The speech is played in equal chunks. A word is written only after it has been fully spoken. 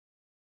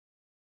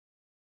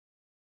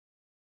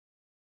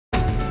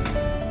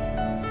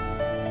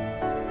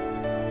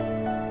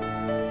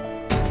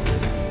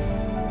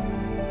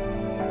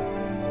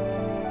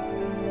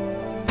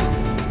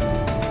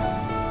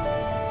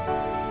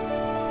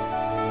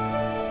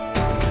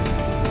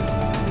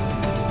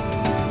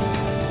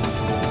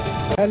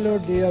Hello,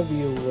 dear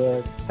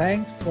viewers.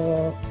 Thanks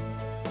for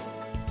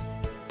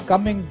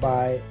coming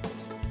by,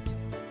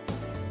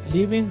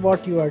 leaving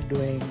what you are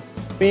doing,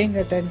 paying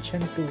attention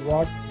to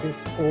what this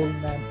old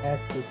man has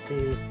to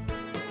say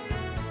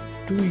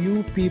to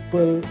you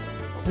people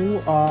who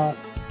are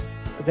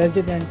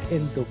resident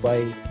in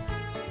Dubai.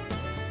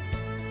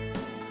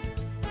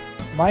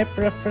 My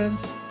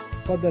preference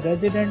for the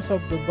residents of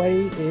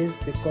Dubai is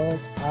because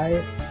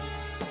I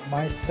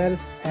myself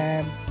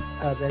am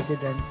a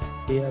resident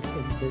here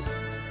in this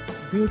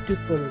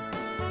beautiful,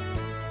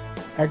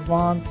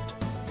 advanced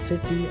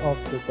city of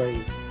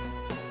Dubai.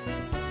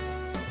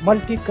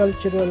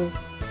 Multicultural,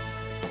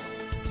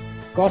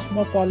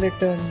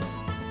 cosmopolitan,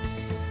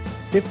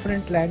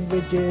 different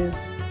languages.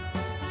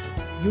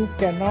 You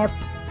cannot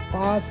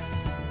pass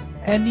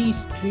any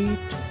street,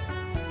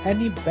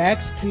 any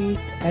back street,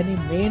 any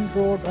main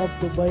road of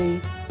Dubai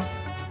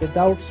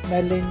without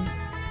smelling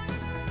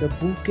the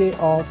bouquet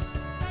of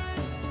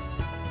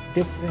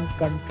different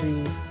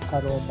countries'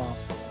 aroma.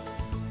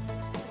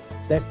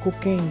 The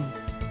cooking,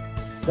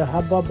 the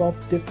hubbub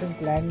of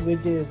different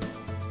languages,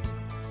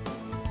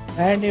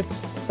 and if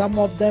some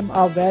of them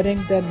are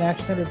wearing their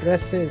national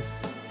dresses,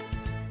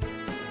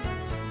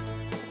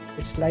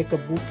 it's like a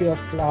bouquet of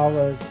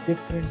flowers,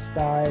 different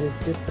styles,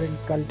 different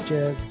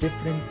cultures,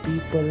 different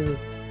people.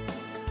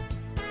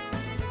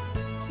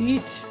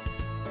 Each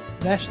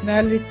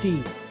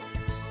nationality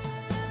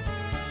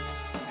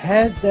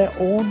has their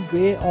own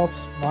way of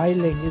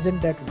smiling.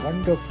 Isn't that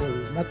wonderful?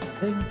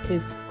 Nothing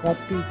is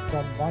copied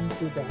from one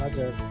to the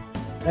other.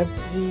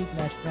 Every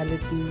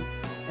nationality,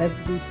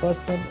 every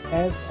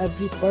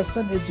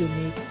person is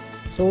unique,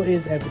 so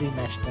is every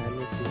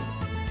nationality.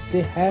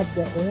 They have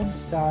their own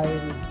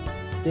style,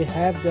 they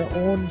have their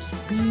own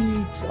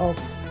speeds of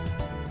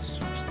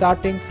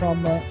starting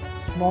from a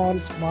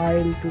small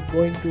smile to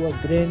going to a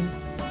grin,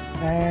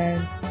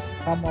 and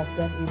some of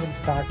them even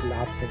start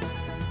laughing.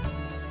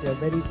 They are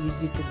very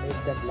easy to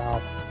make them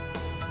laugh.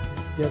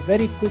 They are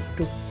very quick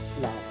to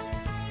laugh.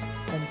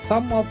 And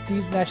some of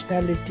these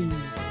nationalities,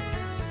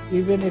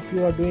 even if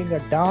you are doing a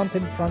dance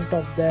in front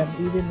of them,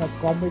 even a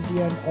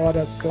comedian or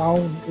a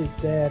clown is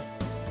there,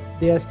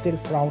 they are still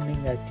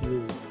frowning at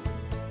you,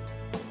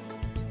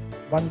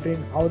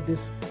 wondering how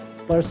this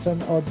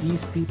person or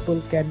these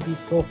people can be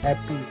so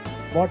happy.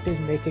 What is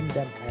making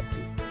them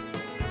happy?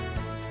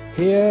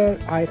 Here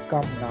I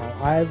come now.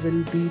 I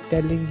will be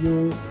telling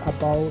you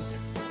about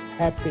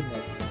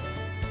happiness.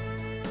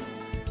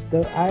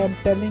 I am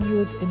telling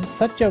you in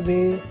such a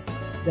way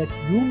that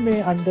you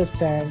may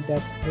understand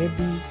that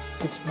maybe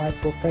it's my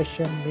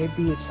profession,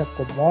 maybe it's a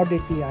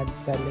commodity I'm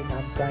selling.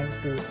 I'm trying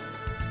to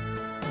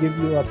give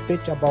you a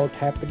pitch about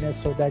happiness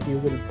so that you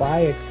will buy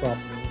it from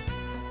me.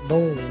 No,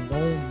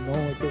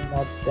 it is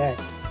not that.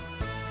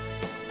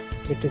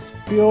 It is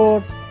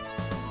pure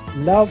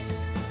love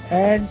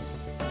and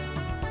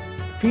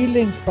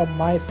feelings from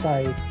my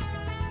side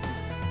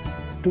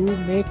to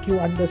make you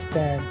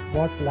understand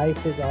what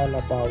life is all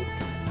about.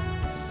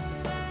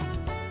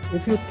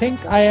 If you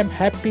think I am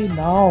happy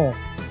now,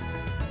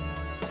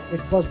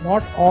 it was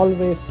not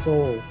always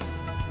so.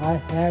 I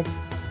have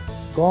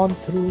gone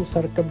through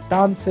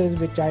circumstances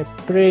which I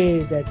pray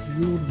that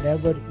you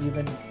never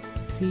even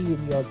see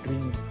in your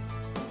dreams.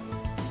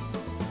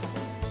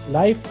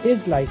 Life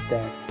is like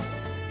that.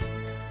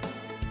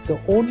 The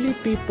only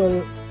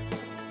people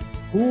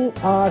who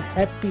are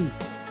happy,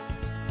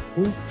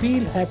 who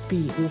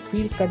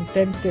feel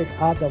contented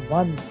are the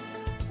ones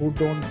who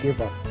don't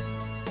give up.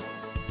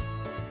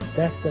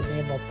 That's the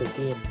name of the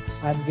game.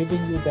 I'm giving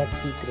you that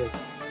secret.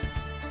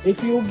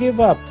 If you give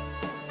up,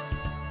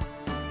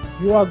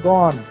 you are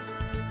gone.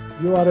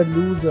 You are a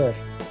loser.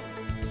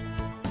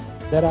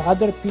 There are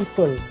other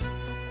people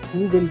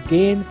who will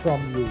gain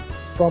from you,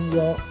 from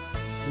your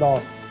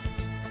loss,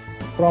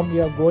 from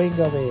your going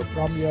away,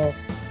 from your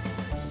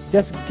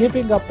just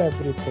giving up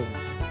everything.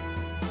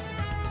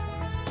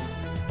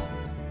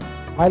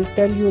 I'll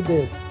tell you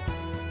this.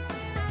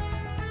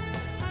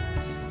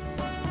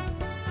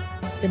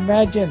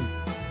 Imagine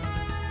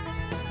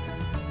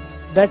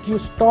that you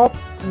stop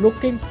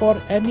looking for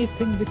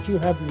anything which you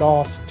have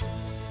lost.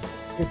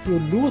 If you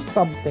lose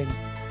something,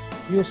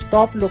 you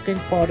stop looking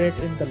for it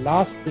in the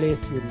last place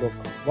you look.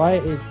 Why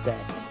is that?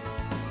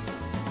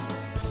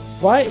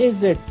 Why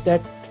is it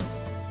that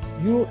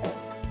you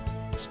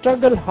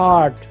struggle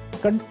hard,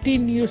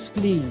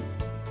 continuously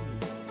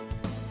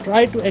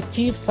try to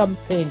achieve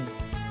something,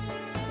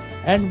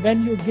 and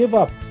when you give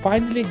up,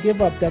 finally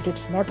give up that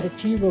it's not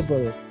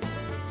achievable,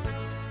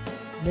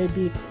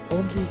 maybe it's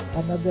only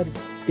another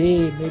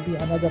day, maybe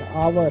another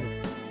hour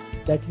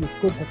that you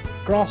could have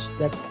crossed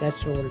that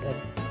threshold and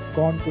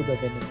gone to the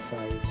winning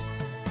side.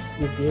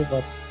 You gave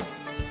up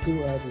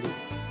too early.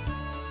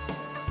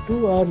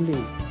 Too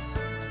early.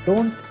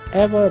 Don't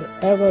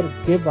ever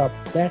give up.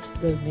 That's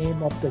the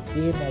name of the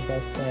game, as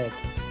I said.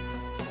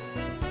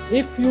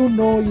 If you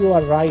know you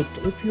are right,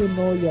 if you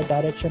know your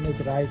direction is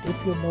right,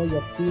 if you know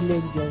your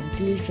feelings, your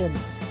intuition,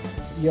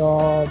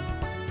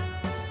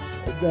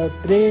 the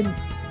brain,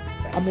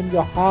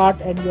 your heart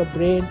and your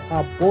brain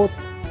are both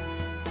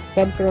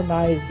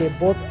synchronized, they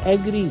both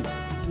agree,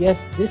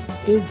 yes, this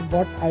is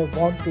what I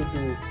want to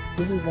do,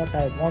 this is what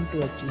I want to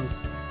achieve.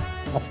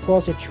 Of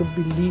course, it should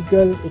be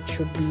legal, it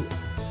should be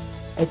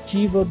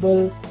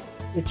achievable,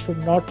 it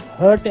should not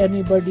hurt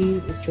anybody,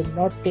 it should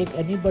not take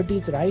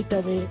anybody's right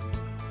away.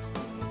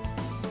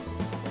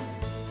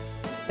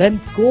 Then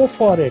go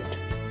for it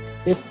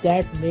if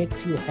that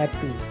makes you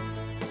happy.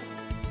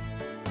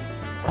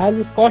 I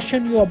will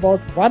caution you about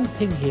one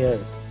thing here.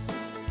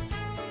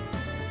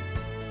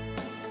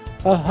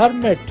 A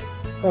hermit,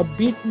 a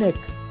beatnik,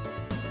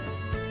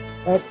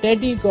 a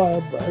teddy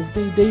boy,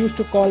 they used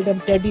to call them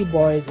teddy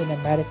boys in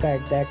America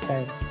at that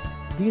time.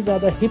 These are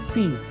the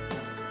hippies.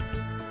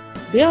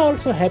 They are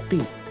also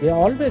happy. They are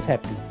always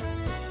happy.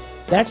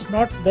 That's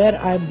not where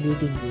I am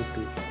leading you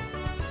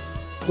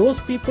to. Those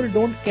people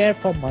don't care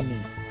for money.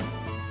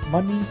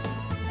 Money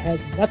has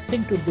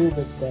nothing to do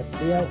with them.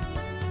 They are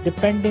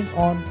depending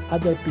on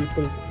other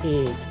people's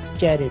aid,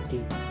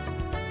 charity.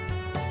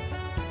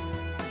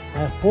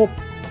 I hope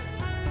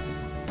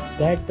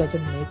that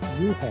doesn't make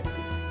you happy.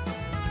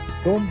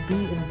 Don't be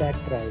in that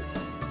tribe.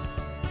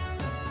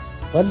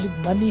 Well,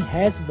 money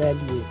has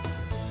value.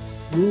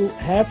 You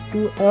have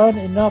to earn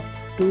enough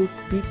to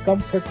be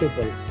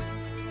comfortable.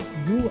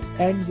 You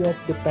and your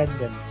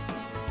dependents.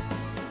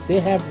 They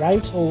have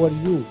rights over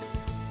you.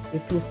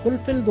 If you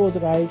fulfill those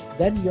rights,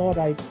 then your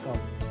rights come.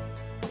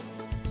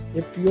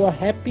 If you are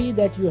happy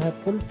that you have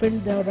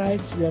fulfilled their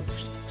rights, you have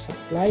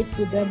supplied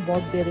to them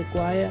what they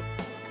require,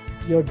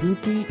 your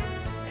duty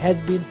has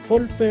been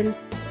fulfilled,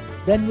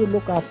 then you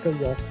look after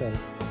yourself.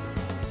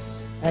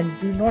 And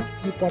do not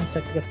keep on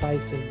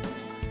sacrificing.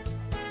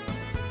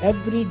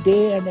 Every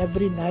day and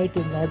every night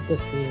is not the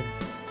same.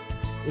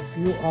 If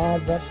you are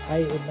what I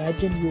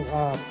imagine you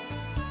are,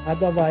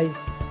 otherwise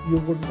you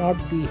would not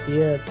be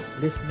here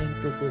listening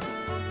to this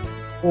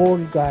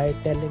old guy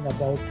telling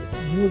about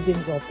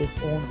musings of his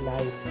own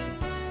life.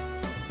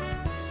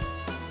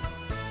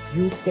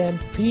 You can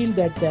feel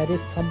that there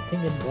is something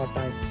in what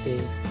I'm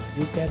saying.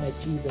 You can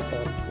achieve it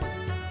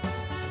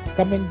also.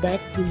 Coming back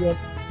to your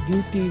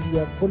duties, you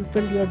have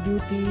fulfilled your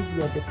duties,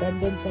 your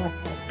dependents are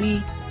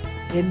happy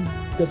in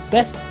the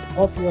best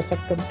of your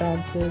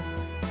circumstances.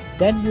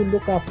 Then you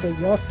look after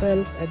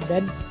yourself, and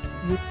then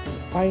you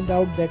find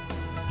out that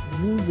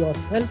you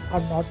yourself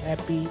are not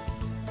happy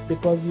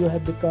because you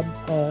have become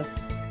a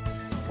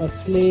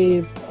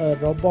slave, a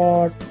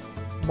robot,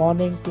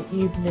 morning to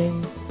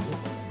evening,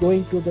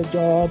 going to the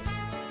job,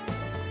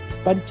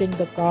 punching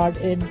the card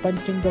in,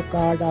 punching the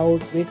card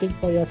out, waiting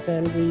for your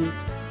salary.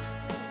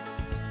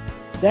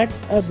 That's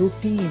a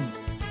routine.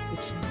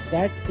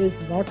 That is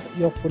not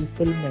your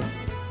fulfillment.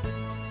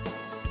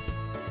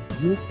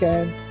 You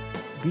can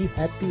be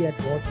happy at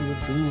what you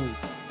do.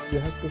 You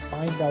have to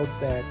find out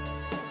that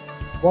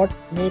what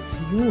makes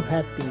you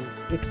happy.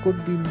 It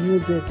could be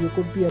music, you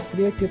could be a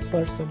creative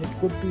person, it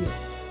could be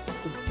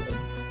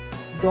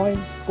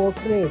drawing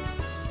portraits,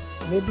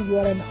 maybe you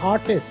are an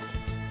artist,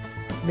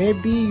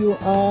 maybe you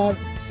are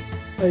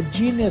a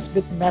genius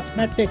with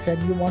mathematics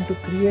and you want to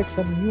create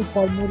some new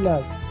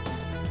formulas,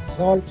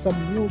 solve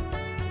some new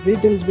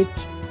riddles which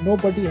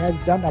nobody has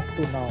done up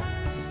to now.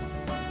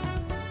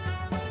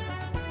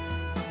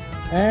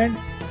 And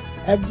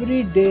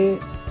every day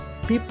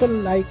people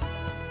like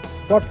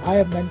what I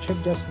have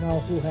mentioned just now,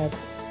 who have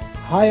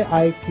high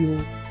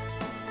IQ,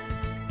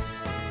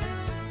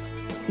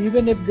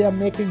 even if they are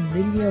making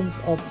millions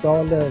of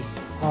dollars,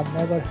 are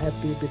never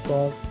happy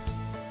because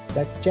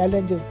that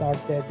challenge is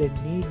not there. They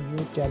need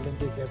new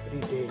challenges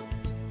every day.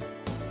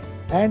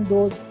 And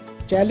those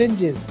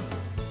challenges,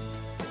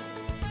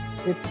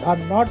 if are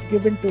not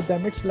given to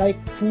them, it's like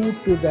food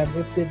to them.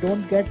 If they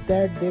don't get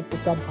that, they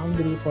become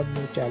hungry for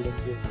new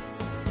challenges.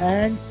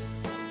 And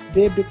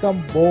they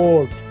become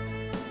bored.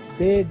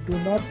 They do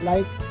not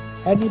like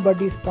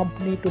anybody's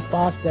company to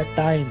pass their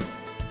time.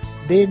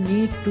 They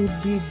need to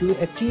be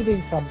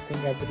achieving something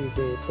every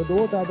day. So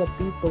those are the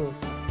people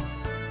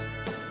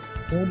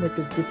whom it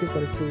is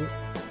difficult to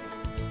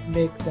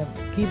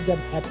keep them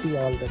happy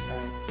all the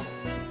time.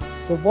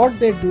 So what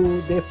they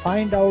do, they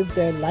find out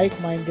their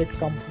like-minded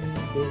company,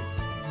 they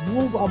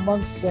move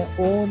amongst their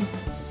own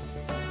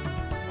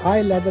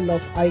high level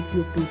of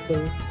IQ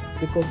people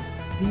because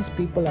these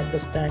people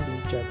understand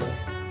each other.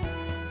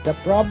 The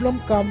problem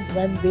comes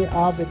when they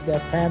are with their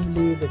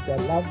family, with their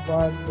loved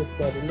ones, with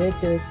their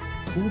relatives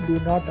who do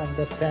not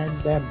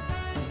understand them.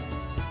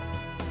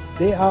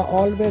 They are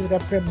always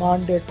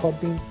reprimanded for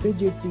being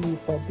fidgety,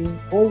 for being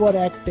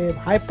overactive,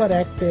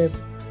 hyperactive,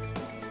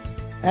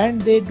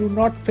 and they do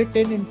not fit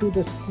into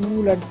the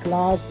school and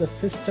class, the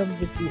system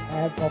which we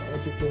have of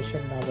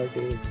education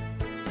nowadays.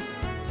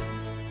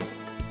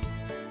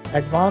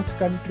 Advanced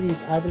countries,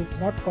 I will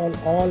not call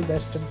all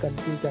Western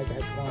countries as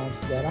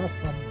advanced. There are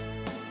some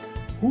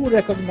who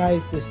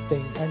recognize this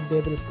thing and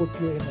they will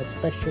put you in a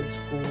special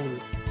school.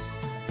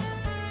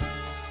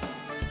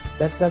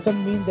 That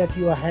doesn't mean that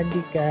you are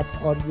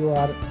handicapped or you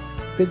are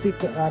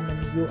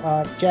you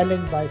are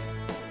challenged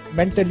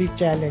mentally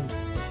challenged.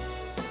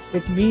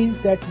 It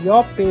means that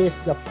your pace,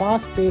 the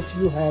fast pace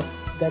you have,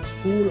 that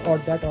school or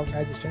that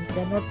organization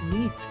cannot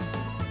meet.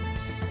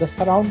 The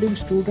surrounding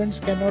students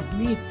cannot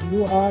meet.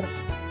 You are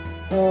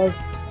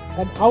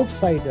an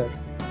outsider.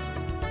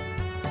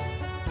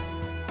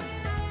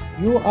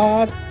 You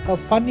are a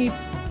funny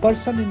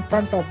person in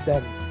front of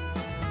them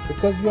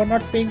because you are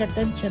not paying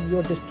attention. You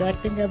are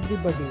distracting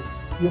everybody.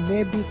 You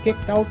may be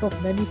kicked out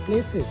of many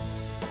places.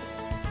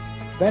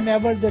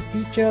 Whenever the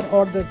teacher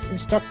or the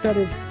instructor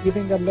is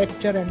giving a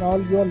lecture and all,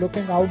 you are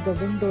looking out the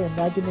window,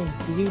 imagining,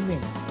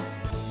 dreaming.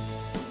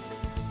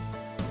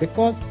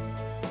 Because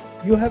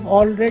you have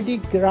already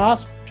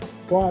grasped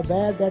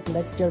where that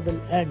lecture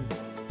will end.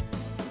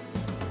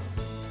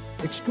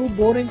 It's too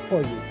boring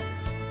for you.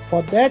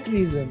 For that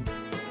reason,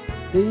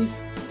 these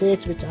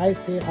states which I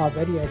say are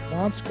very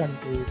advanced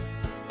countries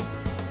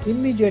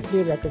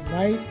immediately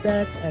recognize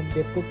that and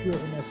they put you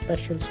in a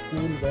special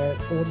school where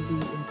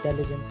only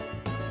intelligent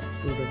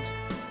students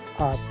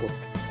are put.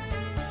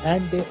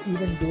 And they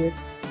even do it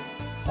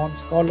on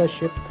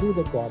scholarship through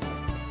the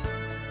government.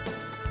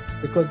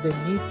 Because they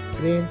need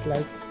brains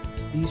like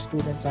these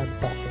students I'm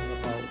talking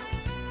about.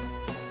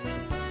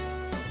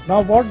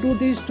 Now what do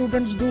these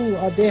students do?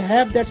 They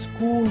have that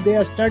school, they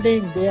are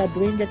studying, they are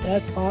doing it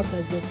as fast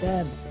as they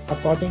can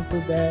according to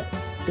their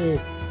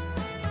pace.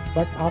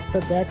 But after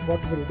that,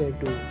 what will they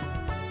do?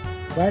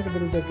 Where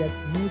will they get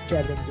new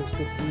challenges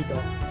to feed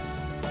on?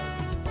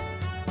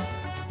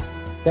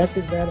 That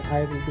is where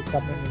I will be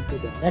coming into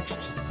the next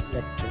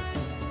lecture.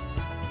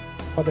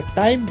 For the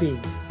time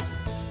being,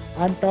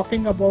 I'm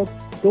talking about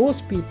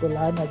those people,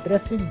 I'm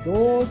addressing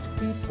those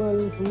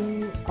people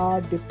who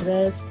are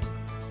depressed,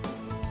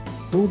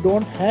 who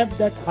don't have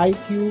that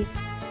IQ,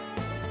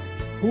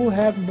 who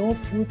have no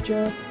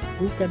future,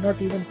 who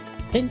cannot even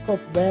think of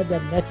where the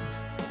next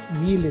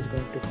meal is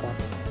going to come.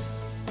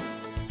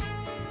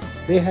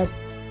 They have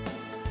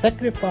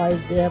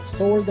sacrificed, they have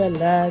sold their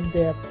land,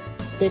 they have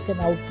taken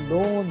out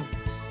loans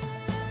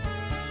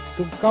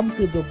to come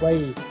to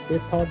Dubai. They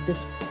thought this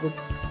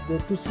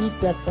would to seek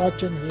their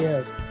fortune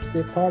here.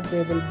 They thought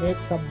they will make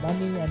some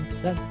money and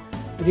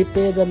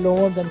repay the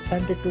loans and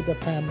send it to the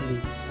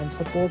family and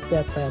support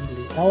their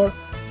family, or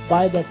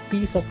buy that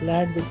piece of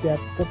land which they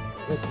have put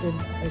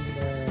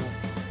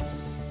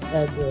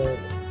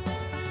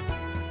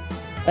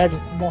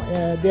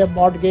they have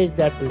mortgaged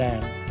that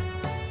land.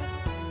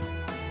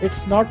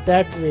 It's not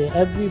that way.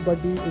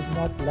 Everybody is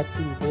not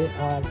lucky. They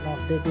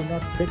do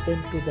not fit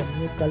into the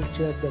new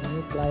culture, the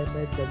new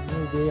climate, the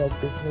new way of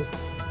business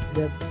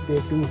that they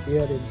do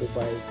here in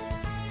Dubai.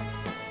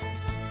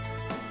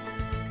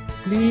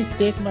 Please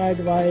take my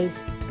advice.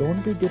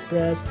 Don't be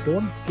depressed.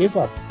 Don't give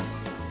up.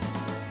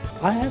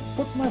 I have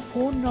put my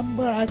phone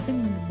number. I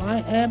think I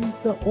am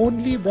the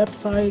only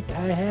website,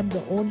 I am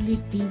the only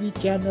TV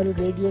channel,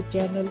 radio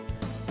channel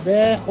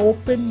where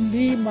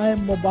openly my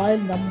mobile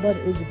number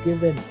is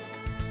given.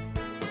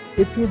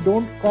 If you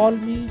don't call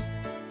me,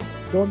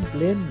 don't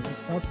blame me.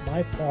 It's not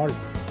my fault.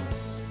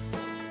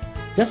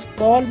 Just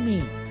call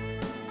me.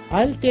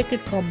 I'll take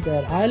it from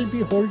there. I'll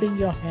be holding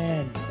your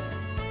hand.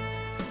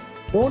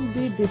 Don't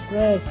be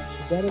depressed.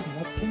 There is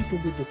nothing to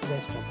be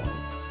depressed about.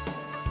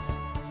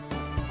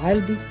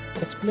 I'll be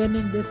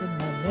explaining this in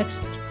my next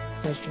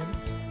session,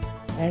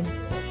 and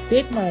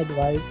take my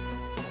advice.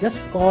 Just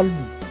call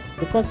me,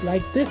 because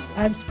like this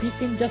I'm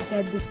speaking just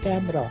at this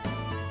camera.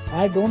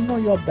 I don't know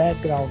your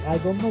background. I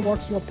don't know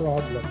what's your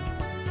problem.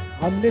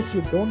 Unless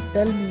you don't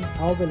tell me,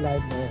 how will I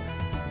know?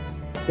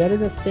 There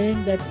is a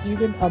saying that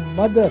even a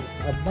mother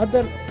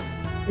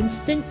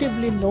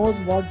instinctively knows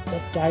what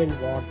the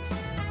child wants.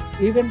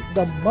 Even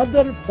the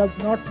mother does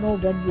not know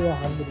when you are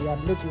hungry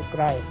unless you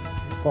cry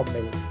for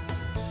milk.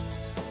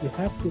 You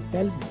have to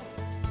tell me.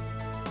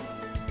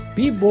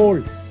 Be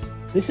bold.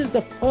 This is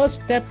the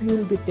first step you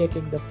will be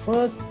taking. The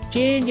first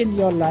change in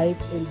your life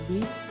will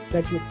be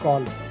that you call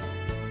me.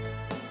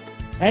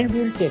 And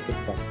we will take it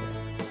from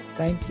there.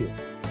 Thank you.